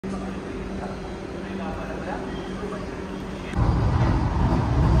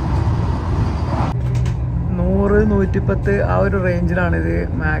110 ആ ഒരു റേഞ്ചിലാണ് ഇത്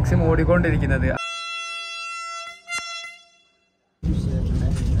മാക്സിമം ഓടിക്കൊണ്ടിരിക്കുന്നത്.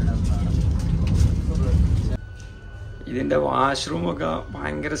 ഇതിൻ്റെ വാഷ്റൂമൊക്കെ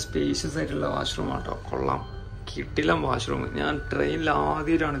ഭയങ്കര സ്പേഷ്യസ് ആയിട്ടുള്ള വാഷ്റൂമാട്ടോ. കൊള്ളാം, കിട്ടില്ല വാഷ്റൂം. ഞാൻ ട്രെയിനിൽ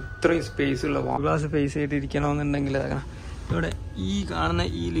ആദ്യമായിട്ടാണ് ഇത്രയും സ്പേസ് ഉള്ള ഗ്ലാസ് സ്പേസ് ആയിട്ട് ഇരിക്കണമെന്നുണ്ടെങ്കിൽ ഇവിടെ ഈ കാണുന്ന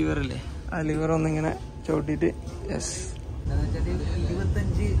ഈ ലിവറില്ലേ, ആ ലിവർ ഒന്നിങ്ങനെ ചവിട്ടിയിട്ട് യെസ്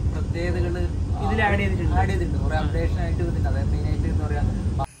 25 പ്രത്യേകതകൾ ഇതിൽ ആഡ് ചെയ്തിട്ടുണ്ട്. കുറെ അപ്ഡേഷൻ ആയിട്ട് അതായത് മെയിനായിട്ട് എന്താ പറയാ,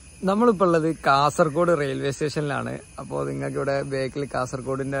 നമ്മളിപ്പോൾ ഉള്ളത് കാസർഗോഡ് റെയിൽവേ സ്റ്റേഷനിലാണ്. അപ്പോൾ നിങ്ങൾക്ക് ഇവിടെ ബേക്കിൽ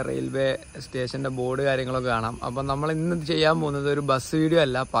കാസർഗോഡിൻ്റെ റെയിൽവേ സ്റ്റേഷൻ്റെ ബോർഡ് കാര്യങ്ങളൊക്കെ കാണാം. അപ്പോൾ നമ്മൾ ഇന്ന് ചെയ്യാൻ പോകുന്നത് ഒരു ബസ് വീഡിയോ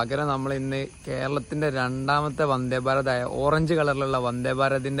അല്ല, പകരം നമ്മൾ ഇന്ന് കേരളത്തിൻ്റെ രണ്ടാമത്തെ വന്ദേ ഭാരതായ ഓറഞ്ച് കളറിലുള്ള വന്ദേ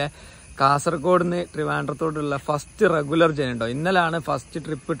ഭാരതിൻ്റെ കാസർഗോഡ് നിന്ന് ട്രിവാൻഡ്രത്തോടുള്ള ഫസ്റ്റ് റെഗുലർ ജേർണി ഉണ്ടോ. ഇന്നലാണ് ഫസ്റ്റ്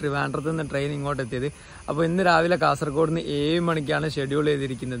ട്രിപ്പ് ട്രിവാൻഡ്രത്ത് നിന്ന് ട്രെയിൻ ഇങ്ങോട്ട് എത്തിയത്. അപ്പോൾ ഇന്ന് രാവിലെ കാസർഗോഡ് നിന്ന് 7 മണിക്കാണ് ഷെഡ്യൂൾ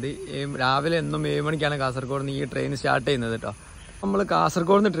ചെയ്തിരിക്കുന്നത്. രാവിലെ എന്നും 7 മണിക്കാണ് കാസർഗോഡ് നിന്ന് ഈ ട്രെയിൻ സ്റ്റാർട്ട് ചെയ്യുന്നത് കേട്ടോ. നമ്മൾ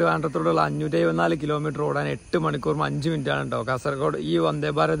കാസർഗോഡ് നിന്ന് ട്രിവാൻഡ്രത്തോടുള്ള 574 കിലോമീറ്റർ ഓടാൻ 8 മണിക്കൂറും 5 മിനിറ്റാണ് കേട്ടോ കാസർഗോഡ് ഈ വന്ദേ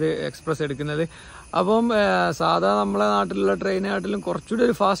ഭാരത് എക്സ്പ്രസ് എടുക്കുന്നത്. അപ്പം സാധാ നമ്മളെ നാട്ടിലുള്ള ട്രെയിനാട്ടിലും കുറച്ചുകൂടി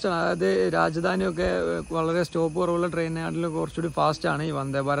ഒരു ഫാസ്റ്റാണ്. അതായത് രാജധാനിയൊക്കെ വളരെ സ്റ്റോപ്പ് കുറവുള്ള ട്രെയിനാട്ടിലും കുറച്ചുകൂടി ഫാസ്റ്റാണ് ഈ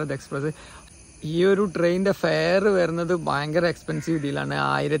വന്ദേ ഭാരത് എക്സ്പ്രസ്. ഈ ഒരു ട്രെയിനിൻ്റെ ഫെയർ വരുന്നത് ഭയങ്കര എക്സ്പെൻസീവ് ഡീലാണ്.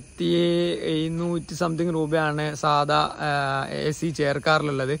 1700 സംതിങ് രൂപയാണ് സാധാ AC ചെയർ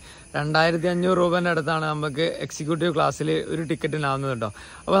കാറിലുള്ളത്. 2500 രൂപേൻ്റെ അടുത്താണ് നമുക്ക് എക്സിക്യൂട്ടീവ് ക്ലാസ്സിൽ ഒരു ടിക്കറ്റിനാവുന്നത് കേട്ടോ.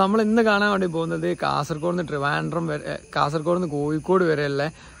 അപ്പോൾ നമ്മൾ ഇന്ന് കാണാൻ വേണ്ടി പോകുന്നത് കാസർഗോഡ് നിന്ന് ട്രിവാൻഡ്രം വരെ, കാസർഗോഡ് നിന്ന് കോഴിക്കോട് വരെയുള്ള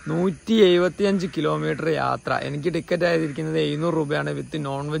 175 കിലോമീറ്റർ യാത്ര. എനിക്ക് ടിക്കറ്റ് ആയിരിക്കുന്നത് 700 രൂപയാണ് വിത്ത്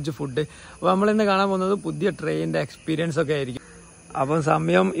നോൺ വെജ് ഫുഡ്. അപ്പോൾ നമ്മളിന്ന് കാണാൻ പോകുന്നത് പുതിയ ട്രെയിനിൻ്റെ എക്സ്പീരിയൻസ് ഒക്കെ ആയിരിക്കും. അപ്പം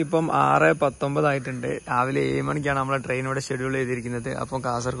സമയം ഇപ്പം 6:19 ആയിട്ടുണ്ട്. രാവിലെ 7 മണിക്കാണ് നമ്മളെ ട്രെയിൻ ഇവിടെ ഷെഡ്യൂൾ ചെയ്തിരിക്കുന്നത്. അപ്പം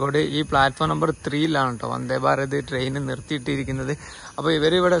കാസർഗോഡ് ഈ പ്ലാറ്റ്ഫോം നമ്പർ 3ലാണ് കേട്ടോ വന്ദേ ഭാരത് ട്രെയിൻ നിർത്തിയിട്ടിരിക്കുന്നത്. അപ്പോൾ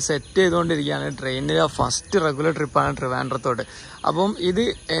ഇവരിവിടെ സെറ്റ് ചെയ്തുകൊണ്ടിരിക്കുകയാണ്. ട്രെയിനിലെ ഫസ്റ്റ് റെഗുലർ ട്രിപ്പാണ് ട്രിവാൻഡ്രത്തോട്ട്. അപ്പം ഇത്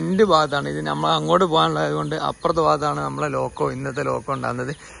എൻ്റെ ഭാഗത്താണ്, ഇത് നമ്മൾ അങ്ങോട്ട് പോകാനുള്ളത് കൊണ്ട് അപ്പുറത്തെ ഭാഗത്താണ് നമ്മളെ ലോക്കോ, ഇന്നത്തെ ലോക്കോ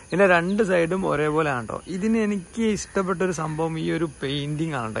ഉണ്ടാകുന്നത്. ഇതിൻ്റെ 2 സൈഡും ഒരേപോലെ ആണ് കേട്ടോ. ഇതിന് എനിക്ക് ഇഷ്ടപ്പെട്ടൊരു സംഭവം ഈ ഒരു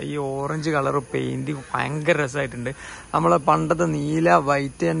പെയിൻറ്റിങ് ആണ് കേട്ടോ. ഈ ഓറഞ്ച് കളർ പെയിൻറ്റിങ് ഭയങ്കര രസമായിട്ടുണ്ട്. നമ്മളെ പണ്ടത്തെ നീല,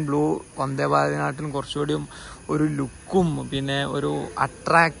 വൈറ്റ് ആൻഡ് ബ്ലൂ വന്ദേ ഭാരതിനാട്ടിലും കുറച്ചുകൂടിയും ഒരു ലുക്കും പിന്നെ ഒരു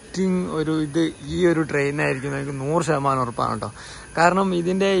അട്രാക്റ്റിങ് ഒരു ഇത് ഈ ഒരു ട്രെയിനായിരിക്കും എനിക്ക് 100% ഉറപ്പാണ് കേട്ടോ. കാരണം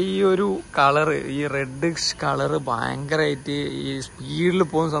ഇതിൻ്റെ ഈ ഒരു കളറ്, ഈ റെഡ് കളറ് ഭയങ്കരമായിട്ട് ഈ സ്പീഡിൽ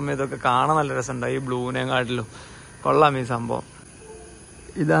പോകുന്ന സമയത്തൊക്കെ കാണാൻ നല്ല രസമുണ്ടാവും. ഈ ബ്ലൂവിനെക്കാട്ടിലും കൊള്ളാം ഈ സംഭവം.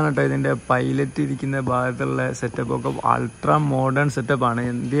 ഇതാണ് കേട്ടോ ഇതിൻ്റെ പൈലറ്റ് ഇരിക്കുന്ന ഭാഗത്തുള്ള സെറ്റപ്പ് ഒക്കെ അൾട്രാ മോഡേൺ സെറ്റപ്പാണ്.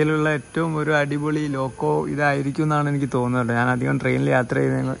 ഇന്ത്യയിലുള്ള ഏറ്റവും ഒരു അടിപൊളി ലോക്കോ ഇതായിരിക്കും എന്നാണ് എനിക്ക് തോന്നുന്നത് കേട്ടോ. ഞാൻ അധികം ട്രെയിനിൽ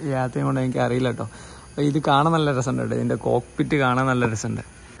യാത്രയും കൊണ്ട് എനിക്ക് അറിയില്ല കേട്ടോ. അപ്പോൾ ഇത് കാണാൻ നല്ല രസമുണ്ട് കേട്ടോ. ഇതിൻ്റെ കോക്പിറ്റ് കാണാൻ നല്ല രസമുണ്ട്.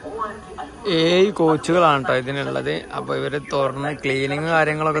 7 കോച്ചുകളാണ് കേട്ടോ ഇതിനുള്ളത്. അപ്പോൾ ഇവർ തുറന്ന് ക്ലീനിങ്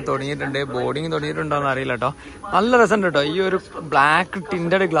കാര്യങ്ങളൊക്കെ തുടങ്ങിയിട്ടുണ്ട്. ബോർഡിങ് തുടങ്ങിയിട്ടുണ്ടോ എന്ന് അറിയില്ല കേട്ടോ. നല്ല രസമുണ്ട് കേട്ടോ. ഈ ഒരു ബ്ലാക്ക്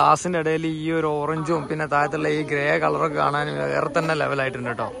ടിൻറ്റഡ് ഗ്ലാസിൻ്റെ ഇടയിൽ ഈ ഒരു ഓറഞ്ചും പിന്നെ താഴത്തുള്ള ഈ ഗ്രേ കളറൊക്കെ കാണാൻ വേറെ തന്നെ ലെവലായിട്ടുണ്ട്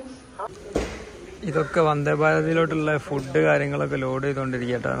കേട്ടോ. ഇതൊക്കെ വന്ദേ ഭാരതിലോട്ടുള്ള ഫുഡ് കാര്യങ്ങളൊക്കെ ലോഡ്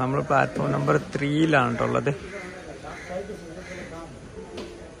ചെയ്തുകൊണ്ടിരിക്കുക കേട്ടോ. നമ്മൾ പ്ലാറ്റ്ഫോം നമ്പർ 3ലാണ് കേട്ടോ ഉള്ളത്.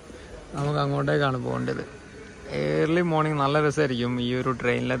 നമുക്ക് അങ്ങോട്ടേക്കാണ് പോകേണ്ടത്. ഏർലി മോർണിംഗ് നല്ല രസമായിരിക്കും ഈ ഒരു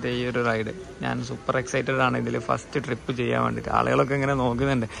ട്രെയിനിലത്തെ ഈ ഒരു റൈഡ്. ഞാൻ സൂപ്പർ എക്സൈറ്റഡ് ആണ് ഇതിൽ ഫസ്റ്റ് ട്രിപ്പ് ചെയ്യാൻ വേണ്ടിയിട്ട്. ആളുകളൊക്കെ ഇങ്ങനെ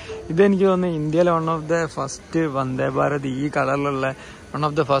നോക്കുന്നുണ്ട്. ഇതെനിക്ക് തോന്നുന്നു ഇന്ത്യയിലെ one of the first Vande Bharat ഈ കളറിലുള്ള one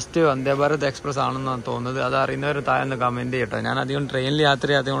of the first Vande Bharat express ആണെന്നാണ് തോന്നുന്നത്. അത് അറിയുന്നവർ താഴെ കമൻറ്റ് ചെയ്യട്ടോ. ഞാൻ അധികം ട്രെയിനിൽ യാത്ര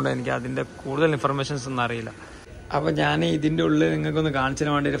ചെയ്യാത്തതുകൊണ്ട് എനിക്ക് അതിൻ്റെ കൂടുതൽ ഇൻഫർമേഷൻസ് ഒന്നും അറിയില്ല. അപ്പോൾ ഞാൻ ഇതിൻ്റെ ഉള്ളിൽ നിങ്ങൾക്കൊന്ന് കാണിച്ചിന്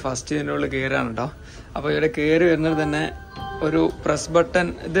വേണ്ടിയിട്ട് ഫസ്റ്റ് ഇതിൻ്റെ ഉള്ളിൽ കയറുകയാണ് കേട്ടോ. അപ്പോൾ ഇവിടെ കയറി വരുന്നത് തന്നെ ഒരു പ്രസ് ബട്ടൺ,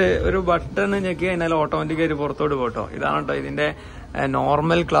 ഇത് ഒരു ബട്ടൺ ഞെക്കി കഴിഞ്ഞാൽ ഓട്ടോമാറ്റിക്കായിട്ട് പുറത്തോട്ട് പോട്ടോ. ഇതാണ് കേട്ടോ ഇതിൻ്റെ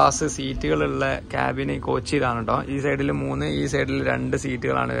നോർമൽ ക്ലാസ് സീറ്റുകളുള്ള ക്യാബിന് കോച്ച് ഇതാണ് കേട്ടോ. ഈ സൈഡിൽ 3, ഈ സൈഡിൽ 2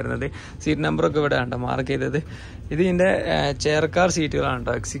 സീറ്റുകളാണ് വരുന്നത്. സീറ്റ് നമ്പറൊക്കെ ഇവിടെ കേട്ടോ മാർക്ക് ചെയ്തത്. ഇത് ഇതിൻ്റെ ചെയർ കാർ സീറ്റുകളാണ്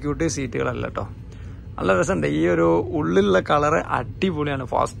കേട്ടോ, എക്സിക്യൂട്ടീവ് സീറ്റുകളല്ല കേട്ടോ. നല്ല രസമുണ്ട്. ഈ ഒരു ഉള്ളിലുള്ള കളറ് അടിപൊളിയാണ്.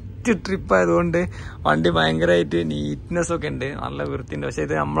 ഫസ്റ്റ് ട്രിപ്പ് ആയതുകൊണ്ട് വണ്ടി ഭയങ്കരമായിട്ട് നീറ്റ്നെസ് ഒക്കെ ഉണ്ട്, നല്ല വൃത്തിയുണ്ട്. പക്ഷെ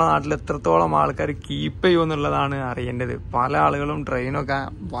ഇത് നമ്മുടെ നാട്ടിൽ എത്രത്തോളം ആൾക്കാർ കീപ്പ് ചെയ്യുമെന്നുള്ളതാണ് അറിയേണ്ടത്. പല ആളുകളും ട്രെയിനൊക്കെ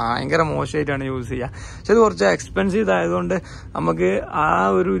ഭയങ്കര മോശമായിട്ടാണ് യൂസ് ചെയ്യുക. പക്ഷെ ഇത് കുറച്ച് എക്സ്പെൻസീവ് ആയതുകൊണ്ട് നമുക്ക് ആ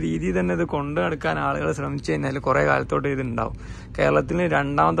ഒരു രീതി തന്നെ ഇത് കൊണ്ടു നടക്കാൻ ആളുകൾ ശ്രമിച്ചു കഴിഞ്ഞാൽ കുറേ കാലത്തോട്ട് ഇത് ഉണ്ടാവും. കേരളത്തിൽ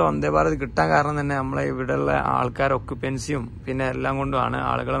രണ്ടാമത്തെ വന്ദേ ഭാരത് കിട്ടാൻ കാരണം തന്നെ നമ്മളെ ഇവിടെയുള്ള ആൾക്കാർ ഒക്യുപ്പൻസിയും പിന്നെ എല്ലാം കൊണ്ടുമാണ്.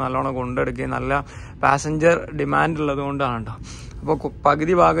 ആളുകൾ നല്ലോണം കൊണ്ടെടുക്കുകയും നല്ല പാസഞ്ചർ ഡിമാൻഡ് ഉള്ളത് കൊണ്ടാണ് കേട്ടോ. അപ്പോൾ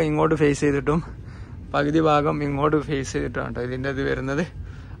പകുതി ഭാഗം ഇങ്ങോട്ട് ഫേസ് ചെയ്തിട്ടും പകുതി ഭാഗം ഇങ്ങോട്ട് ഫേസ് ചെയ്തിട്ടാണ് കേട്ടോ ഇതിൻ്റെ ഇത് വരുന്നത്.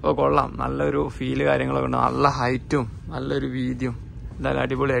 അപ്പോൾ കൊള്ളാം, നല്ലൊരു ഫീല് കാര്യങ്ങളൊക്കെ ഉണ്ട്. നല്ല ഹൈറ്റും നല്ലൊരു വീതിയും എന്തായാലും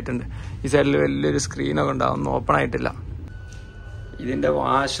അടിപൊളിയായിട്ടുണ്ട്. ഈ സൈഡിൽ വലിയൊരു സ്ക്രീനൊക്കെ ഉണ്ടാവും, ഒന്നും ഓപ്പൺ ആയിട്ടില്ല. ഇതിൻ്റെ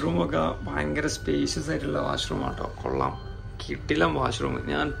വാഷ്റൂമൊക്കെ ഭയങ്കര സ്പേഷ്യസ് ആയിട്ടുള്ള വാഷ്റൂമാണ് കേട്ടോ. കൊള്ളാം, കിടിലം വാഷ്റൂം.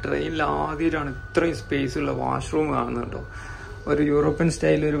 ഞാൻ ട്രെയിനിൽ ആദ്യമായിട്ടാണ് ഇത്രയും സ്പേസ് ഉള്ള വാഷ്റൂം കാണുന്നത് കേട്ടോ. ഒരു യൂറോപ്യൻ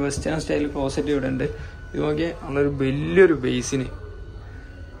സ്റ്റൈൽ, ഒരു വെസ്റ്റേൺ സ്റ്റൈൽ ക്ലോസറ്റ് ഇവിടെ ഉണ്ട്. ഇത് നോക്കിയാൽ നമ്മളൊരു വലിയൊരു ബേസിന്,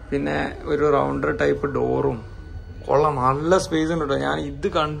 പിന്നെ ഒരു റൗണ്ടർ ടൈപ്പ് ഡോറും കൊള്ളാം. നല്ല സ്പേസ് ഉണ്ട് കേട്ടോ. ഞാൻ ഇത്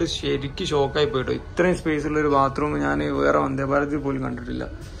കണ്ട് ശരിക്കും ഷോക്കായി പോയിട്ടോ. ഇത്രയും സ്പേസ് ഉള്ള ഒരു ബാത്റൂം ഞാൻ വേറെ വന്ദേ ഭാരതിൽ പോലും കണ്ടിട്ടില്ല.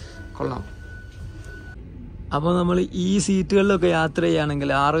 കൊള്ളാം. അപ്പോൾ നമ്മൾ ഈ സീറ്റുകളിലൊക്കെ യാത്ര ചെയ്യുകയാണെങ്കിൽ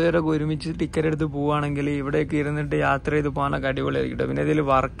 6 പേരൊക്കെ ഒരുമിച്ച് ടിക്കറ്റ് എടുത്ത് പോവുകയാണെങ്കിൽ ഇവിടേക്ക് ഇരുന്നിട്ട് യാത്ര ചെയ്ത് പോകാനൊക്കെ അടിപൊളിയായിരിക്കും. പിന്നെ ഇതിൽ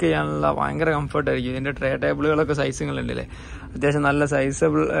വർക്ക് ചെയ്യാനുള്ള ഭയങ്കര കംഫർട്ടായിരിക്കും. ഇതിൻ്റെ ട്രേ ടേബിളുകളൊക്കെ സൈസുകളുണ്ടല്ലേ, അത്യാവശ്യം നല്ല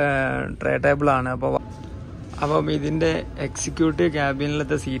സൈസബിൾ ട്രേ ടേബിളാണ്. അപ്പം ഇതിൻ്റെ എക്സിക്യൂട്ടീവ്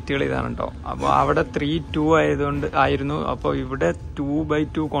ക്യാബിനിലത്തെ സീറ്റുകൾ ഇതാണ് കേട്ടോ. അപ്പോൾ അവിടെ 3-2 ആയിരുന്നു. അപ്പോൾ ഇവിടെ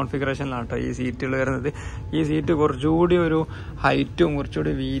 2x2 കോൺഫിഗറേഷനിലാണ് കേട്ടോ ഈ സീറ്റുകൾ വരുന്നത്. ഈ സീറ്റ് കുറച്ചുകൂടി ഒരു ഹൈറ്റും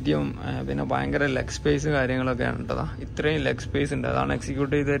കുറച്ചുകൂടി വീതിയും പിന്നെ ഭയങ്കര ലെഗ് സ്പേസ് കാര്യങ്ങളൊക്കെയാണ് കേട്ടോ. ഇത്രയും ലെഗ് സ്പേസ് ഉണ്ട്. അതാണ്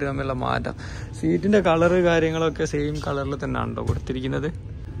എക്സിക്യൂട്ടീവ് ഇതായിട്ട് തമ്മിലുള്ള മാറ്റം. സീറ്റിൻ്റെ കളറ് കാര്യങ്ങളൊക്കെ സെയിം കളറിൽ തന്നെയാണ് കേട്ടോ കൊടുത്തിരിക്കുന്നത്.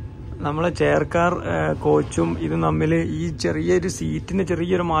 നമ്മളെ ചെയർക്കാർ കോച്ചും ഇതും തമ്മിൽ ഈ ചെറിയൊരു സീറ്റിന്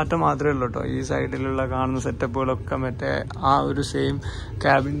ചെറിയൊരു മാറ്റം മാത്രമേ ഉള്ളൂ കേട്ടോ. ഈ സൈഡിലുള്ള കാണുന്ന സെറ്റപ്പുകളൊക്കെ മറ്റേ ആ ഒരു സെയിം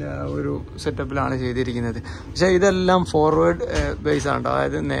ക്യാബിൻ്റെ ആ ഒരു സെറ്റപ്പിലാണ് ചെയ്തിരിക്കുന്നത്. പക്ഷേ ഇതെല്ലാം ഫോർവേഡ് ബേസ് ആണ് കേട്ടോ.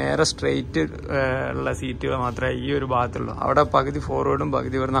 അതായത് നേരെ സ്ട്രെയിറ്റ് ഉള്ള സീറ്റുകൾ മാത്രമേ ഈ ഒരു ഭാഗത്തുള്ളൂ. അവിടെ പകുതി ഫോർവേഡും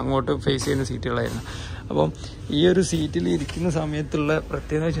പകുതി വരുന്ന അങ്ങോട്ട് ഫേസ് ചെയ്യുന്ന സീറ്റുകളായിരുന്നു. അപ്പം ഈ ഒരു സീറ്റിൽ ഇരിക്കുന്ന സമയത്തുള്ള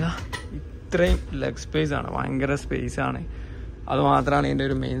പ്രത്യേകത വെച്ചാൽ ഇത്രയും ലെഗ് സ്പേസ് ആണ്, ഭയങ്കര സ്പേസ് ആണ്. അത് മാത്രമാണ് ഇതിൻ്റെ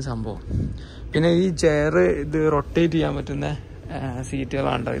ഒരു മെയിൻ സംഭവം. പിന്നെ ഈ ചെയർ ഇത് റൊട്ടേറ്റ് ചെയ്യാൻ പറ്റുന്ന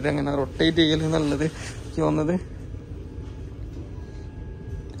സീറ്റുകളാണ് കേട്ടോ. ഇതെങ്ങനെ റൊട്ടേറ്റ് ചെയ്യലെന്നുള്ളത് എനിക്ക് തോന്നുന്നത്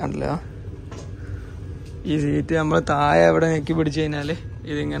അല്ല, ഈ സീറ്റ് നമ്മൾ താഴെ എവിടെ ഞെക്കി പിടിച്ച് കഴിഞ്ഞാൽ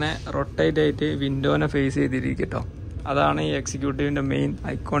ഇതിങ്ങനെ റൊട്ടേറ്റ് ആയിട്ട് വിൻഡോനെ ഫേസ് ചെയ്തിരിക്കും കേട്ടോ. അതാണ് ഈ എക്സിക്യൂട്ടീവിൻ്റെ മെയിൻ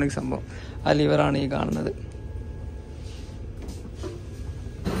ഐക്കോണിക് സംഭവം. ആ ലിവറാണ് ഈ കാണുന്നത്.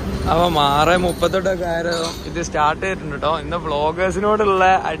 അപ്പം 6:38 ആയിരം ഇത് സ്റ്റാർട്ട് ചെയ്തിട്ടുണ്ട് കേട്ടോ. ഇന്ന് വ്ളോഗേഴ്സിനോടുള്ള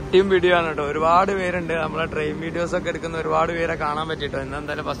അടിയും വീഡിയോ ആണ് കേട്ടോ. ഒരുപാട് പേരുണ്ട്, നമ്മളെ ട്രെയിൻ വീഡിയോസ് ഒക്കെ എടുക്കുന്ന ഒരുപാട് പേരെ കാണാൻ പറ്റിട്ടോ. ഇന്ന്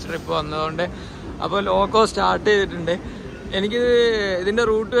എന്തായാലും ഫസ്റ്റ് ട്രിപ്പ് വന്നതുകൊണ്ട്. അപ്പോൾ ലോക്കോ സ്റ്റാർട്ട് ചെയ്തിട്ടുണ്ട്. എനിക്കിത് ഇതിന്റെ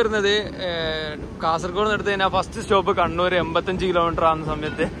റൂട്ട് വരുന്നത് കാസർഗോഡ് നിന്ന് എടുത്ത് കഴിഞ്ഞാൽ ഫസ്റ്റ് സ്റ്റോപ്പ് കണ്ണൂർ 85 കിലോമീറ്റർ ആവുന്ന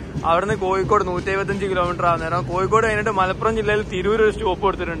സമയത്ത്, അവിടുന്ന് കോഴിക്കോട് 175 കിലോമീറ്റർ ആവുന്ന നേരം, കോഴിക്കോട് കഴിഞ്ഞിട്ട് മലപ്പുറം ജില്ലയിൽ തിരൂർ ഒരു സ്റ്റോപ്പ്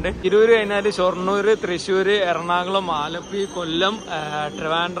കൊടുത്തിട്ടുണ്ട്. തിരൂർ കഴിഞ്ഞാൽ ഷൊർണൂർ, തൃശ്ശൂർ, എറണാകുളം, ആലപ്പി, കൊല്ലം,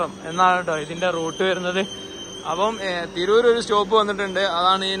 ട്രിവാൻഡ്രം എന്നാണ് കേട്ടോ ഇതിന്റെ റൂട്ട് വരുന്നത്. അപ്പം തിരൂർ ഒരു സ്റ്റോപ്പ് വന്നിട്ടുണ്ട്.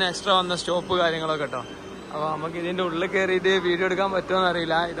 അതാണ് ഇതിന് എക്സ്ട്രാ വന്ന സ്റ്റോപ്പ് കാര്യങ്ങളൊക്കെ കേട്ടോ. അപ്പോൾ നമുക്ക് ഇതിന്റെ ഉള്ളിൽ കയറിയിട്ട് വീഡിയോ എടുക്കാൻ പറ്റുമോ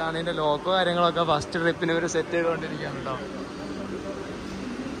എന്നറിയില്ല. ഇതാണ് ഇതിന്റെ ലോക്കോ കാര്യങ്ങളൊക്കെ ഫസ്റ്റ് ട്രിപ്പിന് ഒരു സെറ്റ് ചെയ്തുകൊണ്ടിരിക്കുകയാണ് കേട്ടോ.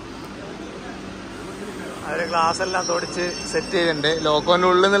 അവര് ഗ്ലാസ് എല്ലാം തുടച്ച് സെറ്റ് ചെയ്തിട്ടുണ്ട്. ലോക്കോന്റെ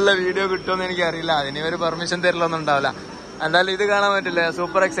ഉള്ളിൽ നിന്നുള്ള വീഡിയോ കിട്ടുമെന്ന് എനിക്കറിയില്ല. അതിന് ഒരു പെർമിഷൻ തരില്ലൊന്നും ഉണ്ടാവില്ല. എന്തായാലും ഇത് കാണാൻ പറ്റില്ല.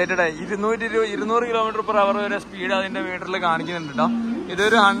 സൂപ്പർ എക്സൈറ്റഡ് ആയി. 200 km/h വരെ സ്പീഡ് അതിന്റെ മീറ്ററിൽ കാണിക്കുന്നുണ്ട് കേട്ടോ.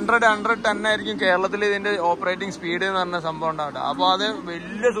 ഇതൊരു 110 ആയിരിക്കും കേരളത്തിൽ ഇതിന്റെ ഓപ്പറേറ്റിംഗ് സ്പീഡ് എന്ന് പറഞ്ഞ സംഭവം ഉണ്ടാവട്ടെ. അപ്പോൾ അത്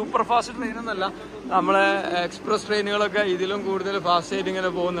വലിയ സൂപ്പർ ഫാസ്റ്റ് ട്രെയിൻ ഒന്നല്ല. നമ്മളെ എക്സ്പ്രസ് ട്രെയിനുകളൊക്കെ ഇതിലും കൂടുതൽ ഫാസ്റ്റ് ആയിട്ട്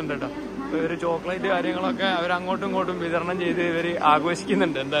ഇങ്ങനെ പോകുന്നുണ്ട് കേട്ടോ. ഒരു ചോക്ലേറ്റ് കാര്യങ്ങളൊക്കെ അവർ അങ്ങോട്ടും ഇങ്ങോട്ടും വിതരണം ചെയ്ത് ഇവർ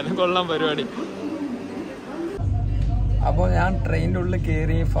ആഘോഷിക്കുന്നുണ്ട്. എന്തായാലും കൊള്ളാം പരിപാടി. അപ്പോൾ ഞാൻ ട്രെയിനിൻ്റെ ഉള്ളിൽ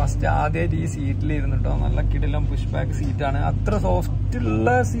കയറി ഫസ്റ്റ് ആദ്യമായിട്ട് ഈ സീറ്റിൽ ഇരുന്നിട്ടോ. നല്ല കിടിലം പുഷ് ബാക്ക് സീറ്റാണ്. അത്ര സോഫ്റ്റുള്ള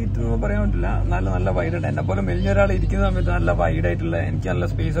സീറ്റ് എന്ന് പറയാൻ പറ്റില്ല. നല്ല വൈഡായിട്ട്, എന്നെ പോലെ മെലിഞ്ഞൊരാൾ ഇരിക്കുന്ന സമയത്ത് നല്ല വൈഡായിട്ടുള്ള, എനിക്ക് നല്ല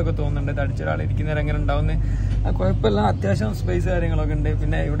സ്പേസ് ഒക്കെ തോന്നുന്നുണ്ട്. തടിച്ചൊരാൾ ഇരിക്കുന്നവർ എങ്ങനെ ഉണ്ടാവുന്നത് കുഴപ്പമില്ല. അത്യാവശ്യം സ്പേസ് കാര്യങ്ങളൊക്കെ ഉണ്ട്.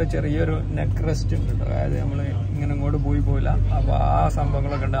 പിന്നെ ഇവിടെ ചെറിയൊരു നെക്ക് റെസ്റ്റ് ഉണ്ട് കേട്ടോ. അതായത് നമ്മൾ ഇങ്ങനെ ഇങ്ങോട്ട് പോയില്ല. അപ്പോൾ ആ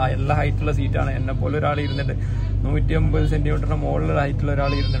സംഭവങ്ങളൊക്കെ ഉണ്ട്. എല്ലാ ഹൈറ്റുള്ള സീറ്റാണ്. എന്നെ പോലെ ഒരാൾ ഇരുന്നിട്ട് 150 സെന്റിമീറ്ററിന് മുകളിൽ ഹൈറ്റുള്ള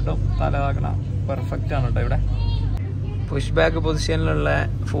ഒരാൾ ഇരുന്നിട്ടോ തലതാക്കണ പെർഫെക്റ്റ് ആണ് കേട്ടോ. ഇവിടെ പുഷ് ബാക്ക് പൊസിഷനിലുള്ള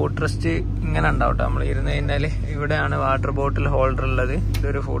ഫുഡ് റെസ്റ്റ് ഇങ്ങനെ ഉണ്ടാവും കേട്ടോ. നമ്മൾ ഇരുന്ന് കഴിഞ്ഞാൽ ഇവിടെയാണ് വാട്ടർ ബോട്ടിൽ ഹോൾഡർ ഉള്ളത്.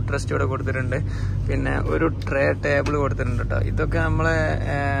 ഇതൊരു ഫുഡ് റെസ്റ്റ് ഇവിടെ കൊടുത്തിട്ടുണ്ട്. പിന്നെ ഒരു ട്രേ ടേബിൾ കൊടുത്തിട്ടുണ്ട് കേട്ടോ. ഇതൊക്കെ നമ്മളെ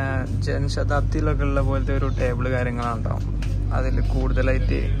ജനശതാബ്ദിയിലൊക്കെ ഉള്ള പോലത്തെ ഒരു ടേബിൾ കാര്യങ്ങളാണ് ഉണ്ടാവും. അതിൽ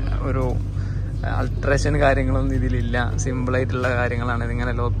കൂടുതലായിട്ട് ഒരു അൾട്രേഷൻ കാര്യങ്ങളൊന്നും ഇതിലില്ല. സിമ്പിളായിട്ടുള്ള കാര്യങ്ങളാണ്.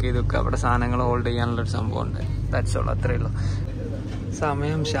 ഇതിങ്ങനെ ലോക്ക് ചെയ്ത് വെക്കുക. അവിടെ സാധനങ്ങൾ ഹോൾഡ് ചെയ്യാനുള്ളൊരു സംഭവം ഉണ്ട്. ദാറ്റ്സ് ഓൾ, അത്രയേ ഉള്ളൂ.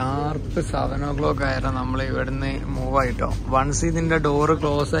 സമയം ഷാർപ്പ് 7 o'clock ആയാലും നമ്മൾ ഇവിടുന്ന് മൂവ് ആയിട്ടോ. വൺസ് ഇതിന്റെ ഡോറ്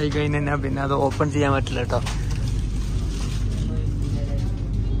ക്ലോസ് ആയി കഴിഞ്ഞാൽ പിന്നെ അത് ഓപ്പൺ ചെയ്യാൻ പറ്റില്ല കേട്ടോ.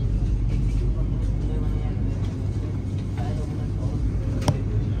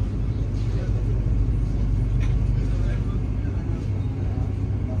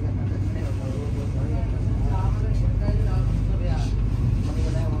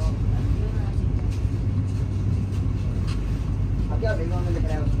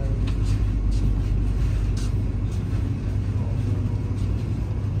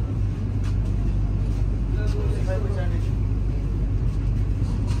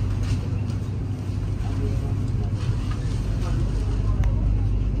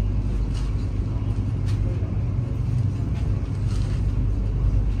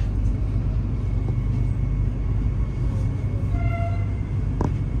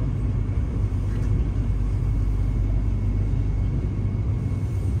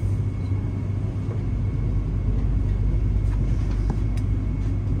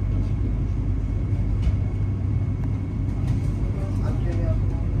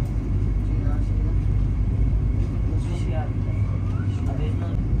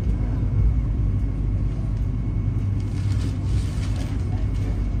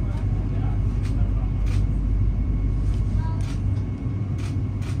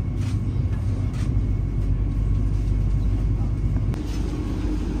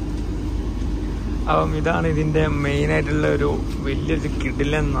 അപ്പം ഇതാണ് ഇതിൻ്റെ മെയിനായിട്ടുള്ള ഒരു വലിയൊരു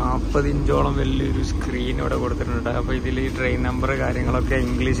കിടില 40 ഇഞ്ചോളം വലിയൊരു സ്ക്രീൻ ഇവിടെ കൊടുത്തിട്ടുണ്ട്. അപ്പോൾ ഇതിൽ ഈ ട്രെയിൻ നമ്പർ കാര്യങ്ങളൊക്കെ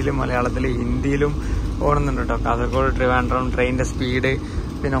ഇംഗ്ലീഷിലും മലയാളത്തിലും ഹിന്ദിയിലും ഓടുന്നുണ്ട് കേട്ടോ. കാസർഗോഡ് ട്രിവാൻഡ്രം ട്രെയിനിൻ്റെ സ്പീഡ്,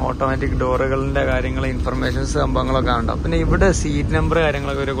 പിന്നെ ഓട്ടോമാറ്റിക് ഡോറുകളുടെ കാര്യങ്ങൾ, ഇൻഫർമേഷൻസ് സംഭവങ്ങളൊക്കെ ഉണ്ടാവും. പിന്നെ ഇവിടെ സീറ്റ് നമ്പർ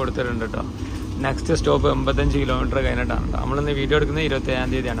കാര്യങ്ങളൊക്കെ ഇവർ കൊടുത്തിട്ടുണ്ട് കേട്ടോ. നെക്സ്റ്റ് സ്റ്റോപ്പ് 85 കിലോമീറ്റർ കഴിഞ്ഞിട്ടാണ് കേട്ടോ. നമ്മളിന്ന് വീഡിയോ എടുക്കുന്നത്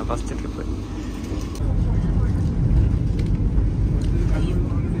 27-ാം തീയതിയാണ് ഫസ്റ്റ് ട്രിപ്പ്.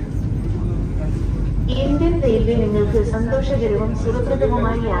 ഇന്ത്യൻ റെയിൽവേ നിങ്ങൾക്ക് സന്തോഷകരവും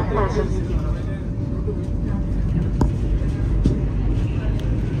സുഖപ്രദവുമായ യാത്ര ആശംസിക്കുന്നു.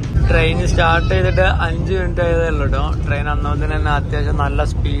 ട്രെയിൻ സ്റ്റാർട്ട് ചെയ്തിട്ട് 5 മിനിറ്റ് ആയതേ ഉള്ളൂ കേട്ടോ. ട്രെയിൻ അന്നോത്തിന് തന്നെ അത്യാവശ്യം നല്ല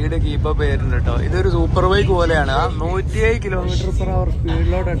സ്പീഡ് കീപ്പപ്പ് ചെയ്തിട്ടുണ്ട് കേട്ടോ. ഇതൊരു സൂപ്പർ ബൈക്ക് പോലെയാണ്. 107 km/h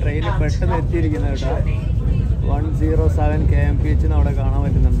സ്പീഡിലോട്ട് ട്രെയിൻ പെട്ടെന്ന് എത്തിയിരിക്കുന്നത് കേട്ടോ. 107 kmph അവിടെ കാണാൻ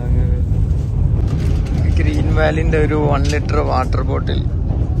പറ്റുന്നുണ്ട്. അങ്ങനെ ഗ്രീൻ വാലിന്റെ ഒരു 1 ലിറ്റർ വാട്ടർ ബോട്ടിൽ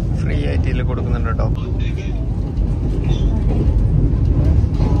ഫ്രീ ആയിട്ട് ഇതിൽ കൊടുക്കുന്നുണ്ട് കേട്ടോ.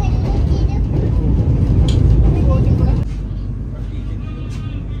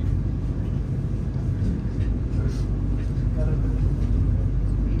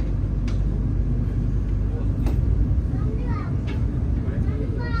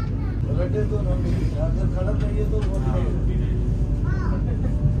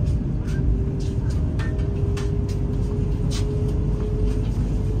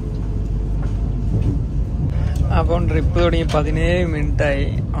 അപ്പം ട്രിപ്പ് തുടങ്ങി 17 മിനിറ്റായി.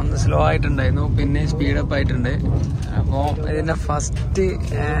 ഒന്ന് സ്ലോ ആയിട്ടുണ്ടായിരുന്നു, പിന്നെ സ്പീഡപ്പ് ആയിട്ടുണ്ട്. അപ്പോൾ ഇതിൻ്റെ ഫസ്റ്റ്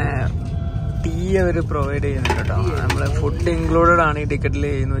ടീ അവർ പ്രൊവൈഡ് ചെയ്യുന്നുണ്ട് കേട്ടോ. നമ്മൾ ഫുഡ് ഇൻക്ലൂഡഡ് ആണ് ഈ ടിക്കറ്റിൽ.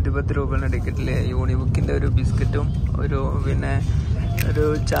 210 രൂപയുടെ ടിക്കറ്റിൽ യൂണിബുക്കിൻ്റെ ഒരു ബിസ്ക്കറ്റും പിന്നെ ഒരു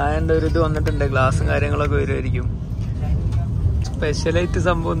ചായൻ്റെ ഒരു ഇത് വന്നിട്ടുണ്ട്. ഗ്ലാസും കാര്യങ്ങളൊക്കെ വരുമായിരിക്കും. സ്പെഷ്യലായിട്ട്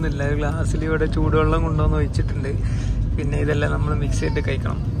സംഭവമൊന്നുമില്ല. ഗ്ലാസ്സിൽ ഇവിടെ ചൂടുവെള്ളം കൊണ്ടുവന്ന് വെച്ചിട്ടുണ്ട്. പിന്നെ ഇതെല്ലാം നമ്മൾ മിക്സ് ചെയ്തിട്ട്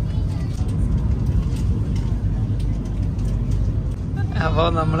കഴിക്കണം. അപ്പോൾ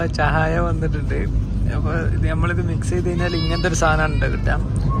നമ്മളെ ചായ വന്നിട്ടുണ്ട്. അപ്പോൾ നമ്മളിത് മിക്സ് ചെയ്ത് കഴിഞ്ഞാൽ ഇങ്ങനത്തെ ഒരു സാധനമാണ് കിട്ടാം.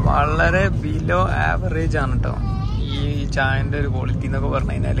 വളരെ ബിലോ ആവറേജ് ആണ് കേട്ടോ ഈ ചായൻ്റെ ഒരു ക്വാളിറ്റി എന്നൊക്കെ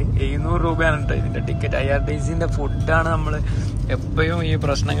പറഞ്ഞു കഴിഞ്ഞാൽ. 700 രൂപയാണ് കേട്ടോ ഇതിൻ്റെ ടിക്കറ്റ്. IRTCൻ്റെ ഫുഡാണ് നമ്മൾ എപ്പോഴും ഈ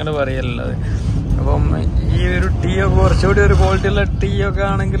പ്രശ്നങ്ങൾ പറയലുള്ളത്. അപ്പം ഈ ഒരു ടീ ഒക്കെ കുറച്ചുകൂടി ഒരു ക്വാളിറ്റിയുള്ള ടീ ഒക്കെ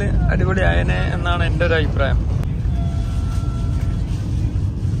ആണെങ്കിൽ അടിപൊളി ആയനെ എന്നാണ് എൻ്റെ ഒരു അഭിപ്രായം.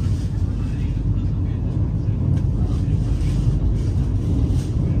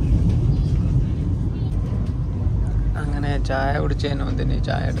 അങ്ങനെ ചായ കുടിച്ചതിന് മുന്നേ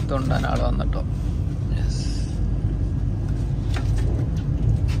ചായ എടുത്തുകൊണ്ടാണ് ആൾ വന്നിട്ടോ.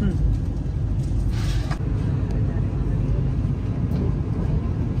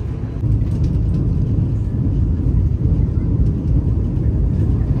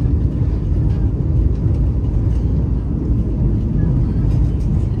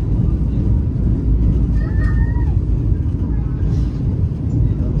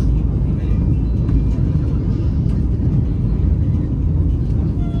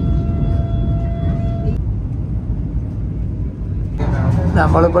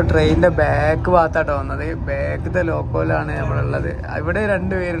 നമ്മളിപ്പോൾ ട്രെയിനിൻ്റെ ബാക്ക് ഭാഗത്താട്ടോ വന്നത്. ബാക്കത്തെ ലോക്കോയിലാണ് നമ്മളുള്ളത്. ഇവിടെ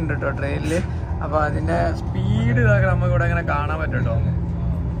 2 പേരുണ്ട് കേട്ടോ ട്രെയിനിൽ. അപ്പോൾ അതിൻ്റെ സ്പീഡ് ഇതാക്കി നമുക്ക് ഇവിടെ ഇങ്ങനെ കാണാൻ പറ്റും കേട്ടോ.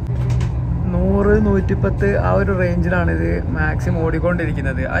 100-110 ആ ഒരു റേഞ്ചിലാണ് ഇത് മാക്സിമം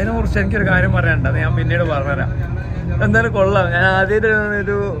ഓടിക്കൊണ്ടിരിക്കുന്നത്. അതിനെക്കുറിച്ച് എനിക്കൊരു കാര്യം പറയാനുണ്ട്. അത് ഞാൻ പിന്നീട് പറഞ്ഞുതരാം. എന്തായാലും കൊള്ളാം. ഞാൻ ആദ്യമായിട്ട്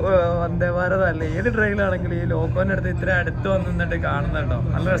ഒരു വന്ദേ ഭാരത് അല്ല ഏത് ട്രെയിനിലാണെങ്കിലും ഈ ലോക്കോൻ്റെ അടുത്ത് ഇത്ര അടുത്ത് വന്നിട്ട് കാണുന്നുണ്ടോ.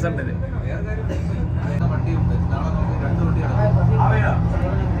 നല്ല രസമുണ്ട് ഇത്.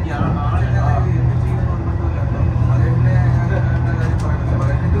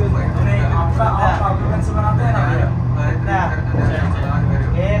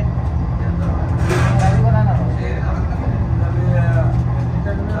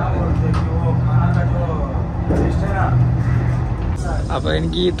 അപ്പോൾ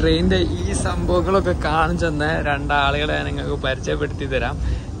എനിക്ക് ഈ ട്രെയിനിൻ്റെ ഈ സംഭവങ്ങളൊക്കെ കാണിച്ചു തന്ന 2 ആളുകളെ ഞാൻ നിങ്ങൾക്ക് പരിചയപ്പെടുത്തി തരാം.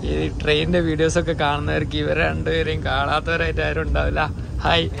 ഈ ട്രെയിനിൻ്റെ വീഡിയോസൊക്കെ കാണുന്നവർക്ക് ഇവരെ 2 പേരെയും കാണാത്തവരായിട്ട് ആരും ഉണ്ടാവില്ല.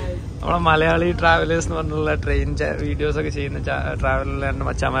 ഹായ്, നമ്മളെ മലയാളി ട്രാവലേഴ്സ് എന്ന് പറഞ്ഞുള്ള ട്രെയിൻ വീഡിയോസൊക്കെ ചെയ്യുന്ന ട്രാവലറിലെ 2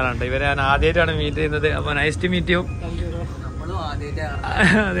 മച്ചാന്മാരുണ്ട്. ഇവരെ ഞാൻ ആദ്യമായിട്ടാണ് മീറ്റ് ചെയ്യുന്നത്. അപ്പോൾ നൈസ് ടു മീറ്റ് യു.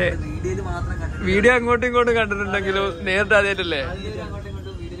 അതെ, വീഡിയോ അങ്ങോട്ടും ഇങ്ങോട്ടും കണ്ടിട്ടുണ്ടെങ്കിലും നേരിട്ട് ആദ്യമായിട്ടല്ലേ?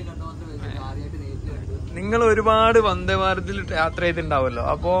 നിങ്ങൾ ഒരുപാട് വന്ദേ ഭാരതിൽ യാത്ര ചെയ്തിട്ടുണ്ടാവുമല്ലോ.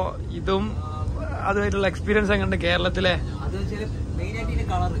 അപ്പോൾ ഇതും അതുമായിട്ടുള്ള എക്സ്പീരിയൻസ് എങ്ങനെ കേരളത്തിലെ?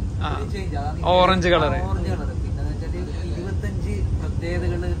 ഓറഞ്ച് കളറ് 25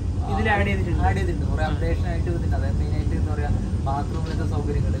 പ്രത്യേകതകള് ഇതിൽ ആഡ് ചെയ്തിട്ടുണ്ട്. കുറെ അപ്ഡേഷൻ ആയിട്ട് വന്നിട്ടുണ്ട്. അതായത് മെയിൻ ആയിട്ട് എന്താ പറയാ ബാത്റൂമിലത്തെ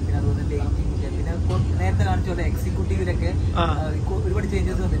സൗകര്യങ്ങൾ, പിന്നെ അതുപോലെ ലൈറ്റിംഗ്, പിന്നെ നേരത്തെ കാണിച്ച പോലെ എക്സിക്യൂട്ടീവിലൊക്കെ ഒരുപാട്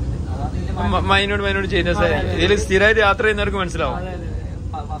ചേഞ്ചസ് വന്നിട്ടുണ്ട്. അതാണ് മൈനോട് ചേഞ്ചസ് ഇതിൽ സ്ഥിരമായിട്ട് യാത്ര ചെയ്യുന്നവർക്ക് മനസ്സിലാവും.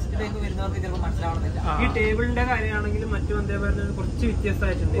 ഫസ്റ്റ് ടൈം വരുന്നവർക്ക് ചിലപ്പോൾ മനസ്സിലാവണമെന്നില്ല. ഈ ടേബിളിന്റെ കാര്യമാണെങ്കിലും മറ്റു വന്ദേ ഭാരത് കുറച്ച്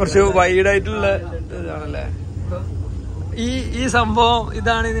വ്യത്യസ്തമായിട്ടുണ്ട്. കുറച്ച് വൈഡ് ആയിട്ടുള്ള ഇതാണല്ലേ ഈ സംഭവം.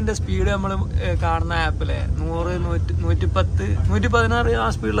 ഇതാണ് ഇതിന്റെ സ്പീഡ് നമ്മൾ കാണുന്ന ആപ്പിലെ 100, 110, 116 ആ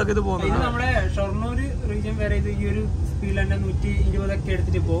സ്പീഡിലൊക്കെ ഇത് പോകുന്നത്. ഇത് നമ്മുടെ ഷൊർണൂർ റീജിയൻ വരെ ഇത് ഈ ഒരു സ്പീഡിൽ തന്നെ 120 ഒക്കെ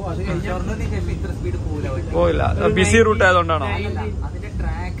എടുത്തിട്ട് പോകും. അത് ഷൊർണൂരിന് ഇത്ര സ്പീഡ് പോയില്ല, ബിസി റൂട്ട് ആയതുകൊണ്ടാണോ? അതിന്റെ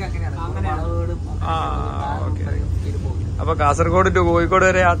ട്രാക്ക് അങ്ങനെയാണ്. അപ്പൊ കാസർഗോഡ് ടു കോഴിക്കോട്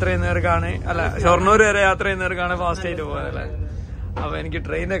വരെ യാത്ര ചെയ്യുന്നവർക്കാണ്, അല്ല ഷൊർണൂർ വരെ യാത്ര ചെയ്യുന്നവർക്കാണ് ഫാസ്റ്റ് ആയിട്ട് പോകാനല്ലേ. അപ്പൊ എനിക്ക്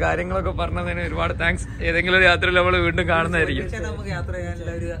ട്രെയിനിന്റെ കാര്യങ്ങളൊക്കെ പറഞ്ഞതിന് ഒരുപാട് താങ്ക്സ്. ഏതെങ്കിലും ഒരു യാത്രയിൽ നമ്മൾ വീണ്ടും കാണുന്നതായിരിക്കും. നമുക്ക് യാത്ര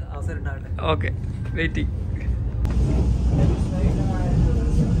ചെയ്യാനുള്ള ഒരു അവസരം ഉണ്ടാവട്ടെ. Okay, waiting.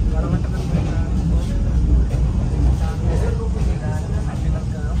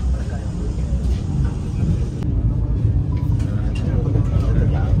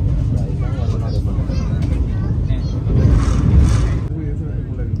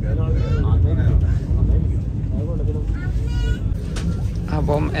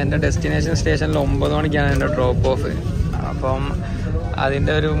 അപ്പം എൻ്റെ ഡെസ്റ്റിനേഷൻ സ്റ്റേഷനിൽ 9 മണിക്കാണ് എൻ്റെ ഡ്രോപ്പ് ഓഫ്. അപ്പം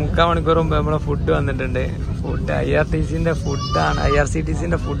അതിൻ്റെ ഒരു 3/4 മണിക്കൂർ മുമ്പ് നമ്മളെ ഫുഡ് വന്നിട്ടുണ്ട്. ഫുഡ് IRCTCൻ്റെ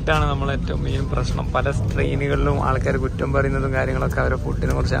ഫുഡാണ് നമ്മളെ ഏറ്റവും മെയിൻ പ്രശ്നം. പല ട്രെയിനുകളിലും ആൾക്കാർ കുറ്റം പറയുന്നതും കാര്യങ്ങളൊക്കെ അവരുടെ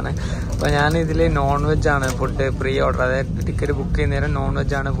ഫുഡിനെ കുറിച്ചാണ്. അപ്പോൾ ഞാനിതിൽ നോൺ വെജാണ് ഫുഡ് പ്രീ ഓർഡർ, അതായത് ticket book ചെയ്യുന്നേരം non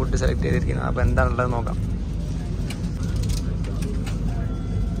വെജാണ് food select ചെയ്തിരിക്കുന്നത്. അപ്പോൾ എന്താണുള്ളത് നോക്കാം.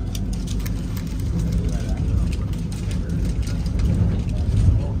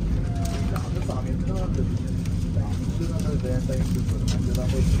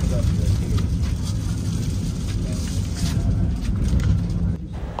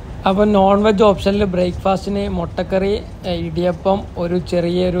 അപ്പോൾ നോൺ വെജ് ഓപ്ഷനിൽ ബ്രേക്ക്ഫാസ്റ്റിന് മുട്ടക്കറി, ഇടിയപ്പം, ഒരു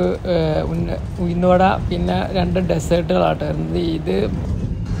ചെറിയൊരു ഉഴുന്നുവട, പിന്നെ 2 ഡെസേർട്ടുകളായിട്ട് വരുന്നത്. ഇത്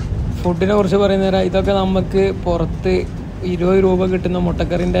ഫുഡിനെ കുറിച്ച് പറയുന്നേരം ഇതൊക്കെ നമുക്ക് പുറത്ത് 20 രൂപ കിട്ടുന്ന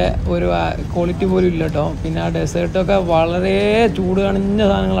മുട്ടക്കറിൻ്റെ ഒരു ക്വാളിറ്റി പോലും ഇല്ല കേട്ടോ. പിന്നെ ആ ഡെസേർട്ടൊക്കെ വളരെ ചൂട് കാണിഞ്ഞ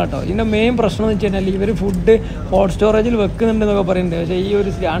സാധനങ്ങളാട്ടോ. ഇതിൻ്റെ മെയിൻ പ്രശ്നം എന്ന് വെച്ച് കഴിഞ്ഞാൽ ഇവർ ഫുഡ് ഹോട്ട് സ്റ്റോറേജിൽ വെക്കുന്നുണ്ടെന്നൊക്കെ പറയുന്നുണ്ട്. പക്ഷേ ഈ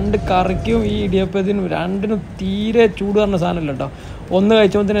ഒരു 2 കറിക്കും ഈ ഇടിയപ്പത്തിനും 2നും തീരെ ചൂട് പറഞ്ഞ സാധനമില്ല കേട്ടോ. ഒന്ന്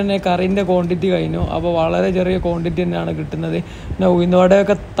കഴിച്ചപ്പോൾ തന്നെ കറീൻ്റെ ക്വാണ്ടിറ്റി കഴിഞ്ഞു. അപ്പോൾ വളരെ ചെറിയ ക്വാണ്ടിറ്റി തന്നെയാണ് കിട്ടുന്നത്. പിന്നെ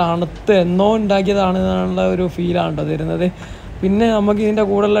ഉഴുന്നുവടയൊക്കെ തണുത്ത് എന്നോ ഉണ്ടാക്കിയതാണെന്നുള്ള ഒരു ഫീലാണ് കേട്ടോ തരുന്നത്. പിന്നെ നമുക്ക് ഇതിൻ്റെ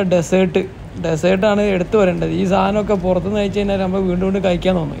കൂടെയുള്ള ഡെസേർട്ടാണ് എടുത്തു വരേണ്ടത്. ഈ സാധനമൊക്കെ പുറത്തുനിന്ന് കഴിച്ച് കഴിഞ്ഞാൽ നമ്മൾ വീണ്ടും വീണ്ടും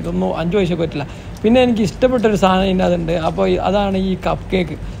കഴിക്കാൻ തോന്നും. ഇതൊന്നും 5 പൈസ പറ്റില്ല. പിന്നെ എനിക്ക് ഇഷ്ടപ്പെട്ടൊരു സാധനം ഇതിൻ്റെ അതുണ്ട്. അപ്പോൾ അതാണ് ഈ കപ്പ്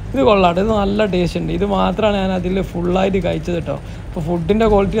കേക്ക്. ഇത് കൊള്ളാട്ടെ, ഇത് നല്ല ടേസ്റ്റ് ഉണ്ട്. ഇത് മാത്രമാണ് ഞാൻ അതിൽ ഫുള്ളായിട്ട് കഴിച്ചത് കേട്ടോ. അപ്പോൾ ഫുഡിൻ്റെ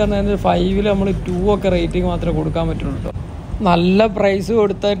ക്വാളിറ്റി പറഞ്ഞാൽ 5ൽ നമ്മൾ 2 ഒക്കെ റേറ്റിംഗ് മാത്രമേ കൊടുക്കാൻ പറ്റുള്ളൂ കേട്ടോ. നല്ല പ്രൈസ്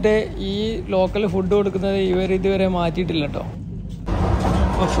കൊടുത്തിട്ട് ഈ ലോക്കൽ ഫുഡ് കൊടുക്കുന്നത് ഇതുവരെ മാറ്റിയിട്ടില്ല കേട്ടോ.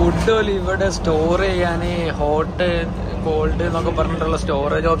 അപ്പോൾ ഫുഡ് ഇവിടെ സ്റ്റോർ ചെയ്യാൻ ഹോട്ട്, കോൾഡ് എന്നൊക്കെ പറഞ്ഞിട്ടുള്ള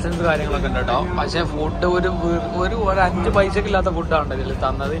സ്റ്റോറേജ് ഓപ്ഷൻസ് കാര്യങ്ങളൊക്കെ ഉണ്ട് കേട്ടോ. പക്ഷേ ഫുഡ് ഒരു 5 പൈസക്കില്ലാത്ത ഫുഡാണ് ഇതിൽ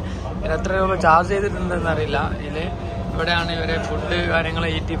തന്നത്. ഇതിന് എത്ര രൂപ ചാർജ് ചെയ്തിട്ടുണ്ടെന്ന് അറിയില്ല. ഇവിടെയാണ് ഇവരെ ഫുഡ് കാര്യങ്ങൾ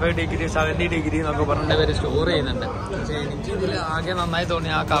 85 ഡിഗ്രി 70 ഡിഗ്രി എന്നൊക്കെ പറഞ്ഞിട്ട് ഇവർ സ്റ്റോർ ചെയ്യുന്നുണ്ട്. പക്ഷേ എനിക്ക് ഇതിൽ ആകെ നന്നായി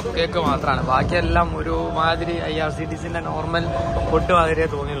തോന്നിയ ആ കപ്പ് കേക്ക് മാത്രമാണ്. ബാക്കിയെല്ലാം ഒരു മാതിരി IRCTCൻ്റെ നോർമൽ ഫുഡ് മാതിരിയേ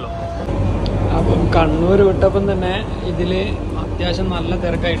തോന്നിയുള്ളൂ. അപ്പം കണ്ണൂർ വിട്ടപ്പം തന്നെ ഇതിൽ അത്യാവശ്യം നല്ല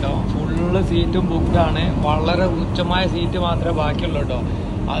തിരക്കായിട്ടോ. ഫുള്ള് സീറ്റും ബുക്ക്ഡാണ്. വളരെ തുച്ഛമായ സീറ്റ് മാത്രമേ ബാക്കിയുള്ളൂ കേട്ടോ.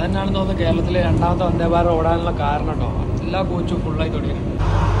 അതന്നെയാണെന്ന് തോന്നുന്നു കേരളത്തിലെ 2ാമത്തെ വന്ദേ ഭാരത് ഓടാനുള്ള കാരണം കേട്ടോ. എല്ലാ കോച്ചും ഫുള്ളായി തുടങ്ങിയിട്ടുണ്ട്.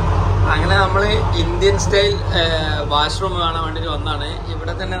 അങ്ങനെ നമ്മൾ ഇന്ത്യൻ സ്റ്റൈൽ വാഷ്റൂം കാണാൻ വേണ്ടിയിട്ട് വന്നാണ്.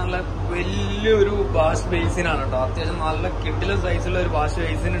 ഇവിടെ തന്നെ നല്ല വലിയൊരു വാഷ് ബേസിനാണ് കേട്ടോ. അത്യാവശ്യം നല്ല കിഡിലും സൈസുള്ള ഒരു വാഷ്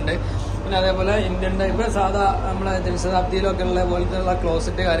ബേസിനുണ്ട്. പിന്നെ അതേപോലെ ഇന്ത്യൻ ടൈപ്പ് സാധാ നമ്മളെ ജനശതാബ്ദിയിലൊക്കെ ഉള്ള പോലത്തെ ഉള്ള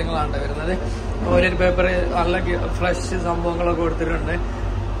ക്ലോസറ്റ് കാര്യങ്ങളാണ് വരുന്നത്. ടോയ്ലറ്റ് പേപ്പർ നല്ല ഫ്രഷ് സംഭവങ്ങളൊക്കെ കൊടുത്തിട്ടുണ്ട്.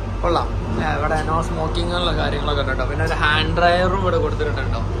 കൊള്ളാം. ഇവിടെ നോ സ്മോക്കിങ്ങുള്ള കാര്യങ്ങളൊക്കെ ഉണ്ട് കേട്ടോ. പിന്നെ ഒരു ഹാൻഡ് ഡ്രയറും ഇവിടെ കൊടുത്തിട്ടുണ്ട്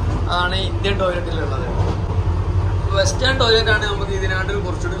കേട്ടോ. അതാണ് ഇന്ത്യൻ ടോയ്ലറ്റിലുള്ളത്. വെസ്റ്റേൺ ടോയ്ലറ്റ് ആണ് നമുക്ക് ഇതിനായിട്ട്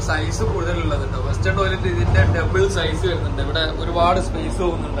കുറച്ചുകൂടി സൈസ് കൂടുതലുള്ളത് കേട്ടോ. വെസ്റ്റേൺ ടോയ്ലറ്റ് ഇതിന്റെ ഡബിൾ സൈസ് വരുന്നുണ്ട്. ഇവിടെ ഒരുപാട് സ്പേസ്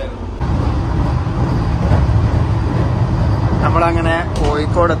പോകുന്നുണ്ടായിരുന്നു. നമ്മളങ്ങനെ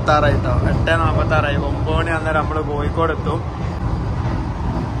കോഴിക്കോട് എത്താറായിട്ടോ. 8:46 9 മണി അന്നേരം നമ്മള് കോഴിക്കോട് എത്തും.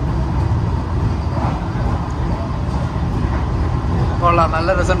 കൊള്ളാം, നല്ല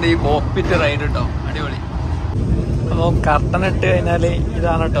രസമുണ്ട് ഈ കോക്പിറ്റ് റൈഡ് കേട്ടോ. അടിപൊളി. അപ്പോൾ കർട്ടൻ ഇട്ട് കഴിഞ്ഞാൽ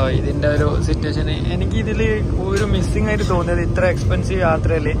ഇതാണ് കേട്ടോ ഇതിൻ്റെ ഒരു സിറ്റുവേഷൻ. എനിക്ക് ഇതിൽ ഒരു മിസ്സിംഗ് ആയിട്ട് തോന്നിയത് ഇത്ര എക്സ്പെൻസീവ്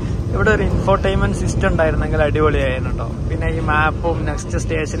യാത്രയിൽ ഇവിടെ ഒരു ഇൻഫോർടൈൻമെന്റ് സിസ്റ്റം ഉണ്ടായിരുന്നെങ്കിൽ അടിപൊളിയായിരുന്നു കേട്ടോ. പിന്നെ ഈ മാപ്പും നെക്സ്റ്റ്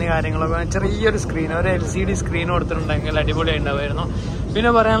സ്റ്റേഷന് കാര്യങ്ങളൊക്കെ ചെറിയൊരു സ്ക്രീൻ, ഒരു LCD സ്ക്രീൻ കൊടുത്തിട്ടുണ്ടെങ്കിൽ അടിപൊളിയായി ഉണ്ടാവുമായിരുന്നു.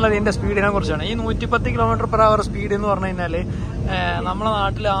 പിന്നെ പറയാനുള്ളത് ഇതിൻ്റെ സ്പീഡിനെ കുറിച്ചാണ്. ഈ 110 km/h സ്പീഡ് എന്ന് പറഞ്ഞു കഴിഞ്ഞാൽ നമ്മുടെ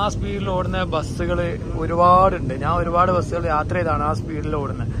നാട്ടിൽ ആ സ്പീഡിൽ ഓടുന്ന ബസ്സുകൾ ഒരുപാടുണ്ട്. ഞാൻ ഒരുപാട് ബസ്സുകൾ യാത്ര ചെയ്താണ് ആ സ്പീഡിൽ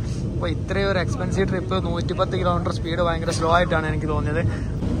ഓടുന്നത്. അപ്പോൾ ഇത്രയും ഒരു എക്സ്പെൻസീവ് ട്രിപ്പ് 110 km സ്പീഡ് ഭയങ്കര സ്ലോ ആയിട്ടാണ് എനിക്ക് തോന്നിയത്.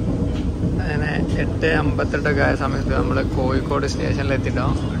 അങ്ങനെ 8:58 ആയ സമയത്ത് നമ്മൾ കോഴിക്കോട് സ്റ്റേഷനിൽ എത്തിയിട്ടോ.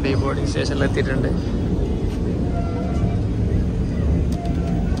 ഡീ ബോർഡിംഗ് സ്റ്റേഷനിൽ എത്തിയിട്ടുണ്ട്.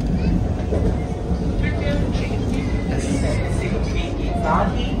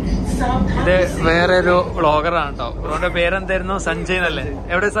 ഇത് വേറെ ഒരു വ്ളോഗറാണ് കേട്ടോ. അവരുടെ പേരെന്തായിരുന്നു? സഞ്ജയ് എന്നല്ലേ?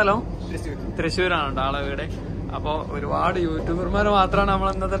 എവിടെ സ്ഥലം? തൃശ്ശൂരാണ് കേട്ടോ ആളെ വീട്. അപ്പോൾ ഒരുപാട് യൂട്യൂബർമാർ മാത്രമാണ് നമ്മൾ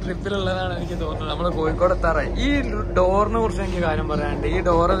ഇന്നത്തെ ട്രിപ്പിലുള്ളതാണ് എനിക്ക് തോന്നുന്നത്. നമ്മൾ കോഴിക്കോട് എത്താറായി. ഈ ഡോറിനെ കുറിച്ച് എനിക്ക് കാര്യം പറയാനുണ്ട്. ഈ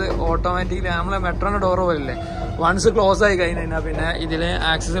ഡോറ് ഓട്ടോമാറ്റിക്കലി നമ്മളെ മെട്രോന്റെ ഡോറ് പോലില്ലേ, വൺസ് ക്ലോസ് ആയി കഴിഞ്ഞാൽ പിന്നെ ഇതിലെ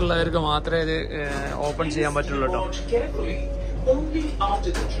ആക്സസ് ഉള്ളവർക്ക് മാത്രമേ ഇത് ഓപ്പൺ ചെയ്യാൻ പറ്റുള്ളൂ കേട്ടോ.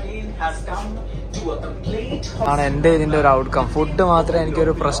 ആണ് എൻ്റെ ഇതിന്റെ ഒരു ഔട്ട്കം. ഫുഡ് മാത്രമേ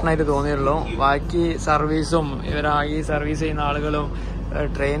എനിക്കൊരു പ്രശ്നമായിട്ട് തോന്നിയുള്ളൂ. ബാക്കി സർവീസും ഈ സർവീസ് ചെയ്യുന്ന ആളുകളും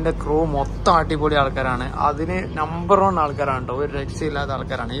ട്രെയിനിന്റെ ക്രൂ മൊത്തം അടിപൊളി ആൾക്കാരാണ്. അതിന് നമ്പർ 1 ആൾക്കാരാണ് കേട്ടോ. ഒരു രക്ഷയില്ലാത്ത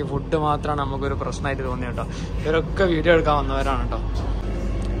ആൾക്കാരാണ്. ഈ ഫുഡ് മാത്രമാണ് നമുക്കൊരു പ്രശ്നമായിട്ട് തോന്നിയത് കേട്ടോ. ഇവരൊക്കെ വീഡിയോ എടുക്കാൻ വന്നവരാണ് കേട്ടോ.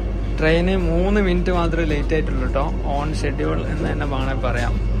 ട്രെയിന് 3 മിനിറ്റ് മാത്രമേ ലേറ്റ് ആയിട്ടുള്ളൂ കേട്ടോ. ഓൺ ഷെഡ്യൂൾ എന്ന് തന്നെ വേണമെങ്കിൽ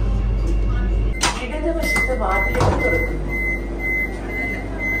പറയാം.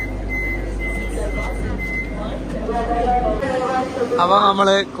 അപ്പൊ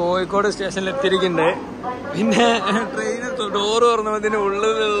നമ്മള് കോഴിക്കോട് സ്റ്റേഷനിൽ എത്തിയിരിക്കുന്നുണ്ട്. പിന്നെ ട്രെയിന് ഡോറ് തുറന്നതിന്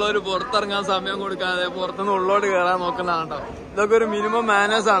ഉള്ളിലുള്ളവർ പുറത്തിറങ്ങാൻ സമയം കൊടുക്കാതെ പുറത്തുനിന്ന് ഉള്ളോട്ട് കയറാൻ നോക്കുന്നതാണ് കേട്ടോ. ഇതൊക്കെ ഒരു മിനിമം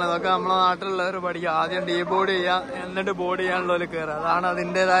മാനേഴ്സ് ആണ്. ഇതൊക്കെ നമ്മളെ നാട്ടിലുള്ളവർ പഠിക്കുക. ആദ്യം ഡീ ബോർഡ് ചെയ്യാം, എന്നിട്ട് ബോർഡ് ചെയ്യാനുള്ളവർ കയറുക. അതാണ്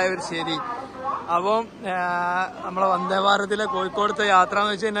അതിൻ്റെതായ ഒരു ശരി. അപ്പം നമ്മളെ വന്ദേ ഭാരതിലെ കോഴിക്കോടത്തെ യാത്ര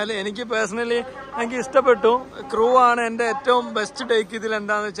എന്ന് വെച്ച് കഴിഞ്ഞാൽ എനിക്ക് പേഴ്സണലി എനിക്ക് ഇഷ്ടപ്പെട്ടു. ക്രൂ ആണ് എൻ്റെ ഏറ്റവും ബെസ്റ്റ് ടേക്ക്. ഇതിൽ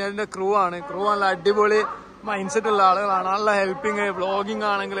എന്താണെന്ന് വെച്ചാൽ എൻ്റെ ക്രൂ നല്ല അടിപൊളി മൈൻഡ് സെറ്റ് ഉള്ള ആളുകളാണ്. നല്ല ഹെൽപ്പിങ്, വ്ളോഗിങ്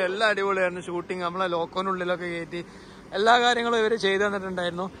ആണെങ്കിലും എല്ലാം അടിപൊളിയായിരുന്നു. ഷൂട്ടിങ് നമ്മളെ ലോക്കോനുള്ളിലൊക്കെ കയറ്റി എല്ലാ കാര്യങ്ങളും ഇവർ ചെയ്തു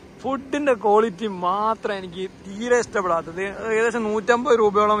തന്നിട്ടുണ്ടായിരുന്നു. ഫുഡിന്റെ ക്വാളിറ്റി മാത്രം എനിക്ക് തീരെ ഇഷ്ടപ്പെടാത്തത്. ഏകദേശം 150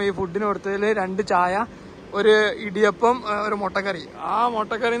 രൂപയോളം ഈ ഫുഡിന് കൊടുത്തതിൽ 2 ചായ, ഒരു ഇടിയപ്പം, ഒരു മുട്ടക്കറി. ആ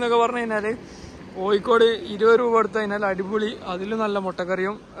മുട്ടക്കറി എന്നൊക്കെ പറഞ്ഞു കഴിഞ്ഞാൽ കോഴിക്കോട് 20 രൂപ കൊടുത്തു കഴിഞ്ഞാൽ അടിപൊളി, അതിലും നല്ല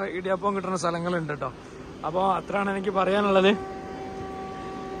മുട്ടക്കറിയും ഇടിയപ്പവും കിട്ടുന്ന സ്ഥലങ്ങളുണ്ട് കേട്ടോ. അപ്പോൾ അത്രയാണ് എനിക്ക് പറയാനുള്ളത്.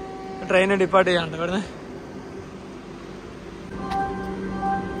 ട്രെയിന് ഡിപ്പാർട്ട് ചെയ്യാണ്ട് ഇവിടുന്ന്.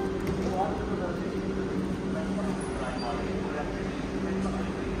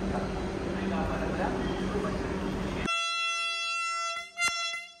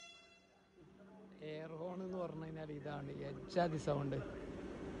 എയർ ഹോൺ എന്ന് പറഞ്ഞു കഴിഞ്ഞാൽ ഇതാണ് എച്ചാതി സൗണ്ട്.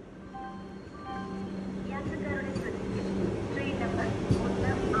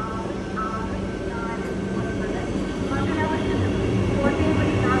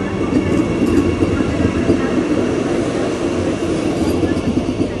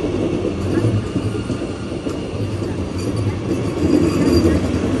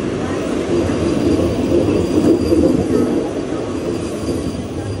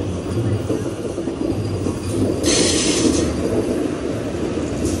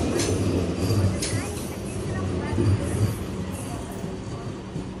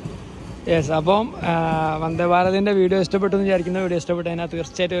 യെസ്, അപ്പം വന്ദേ ഭാരതിൻ്റെ വീഡിയോ ഇഷ്ടപ്പെട്ടു എന്ന് വിചാരിക്കുന്ന വീഡിയോ ഇഷ്ടപ്പെട്ടു കഴിഞ്ഞാൽ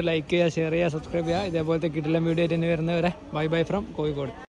തീർച്ചയായിട്ടും ലൈക്ക് ചെയ്യുക, ഷെയർ ചെയ്യുക, സബ്സ്ക്രൈബ് ചെയ്യുക. ഇതേപോലത്തെ കിടിലൻ വീഡിയോ ആയിട്ട് വരുന്നവരെ ബൈ ബൈ ഫ്രം കോഴിക്കോട്.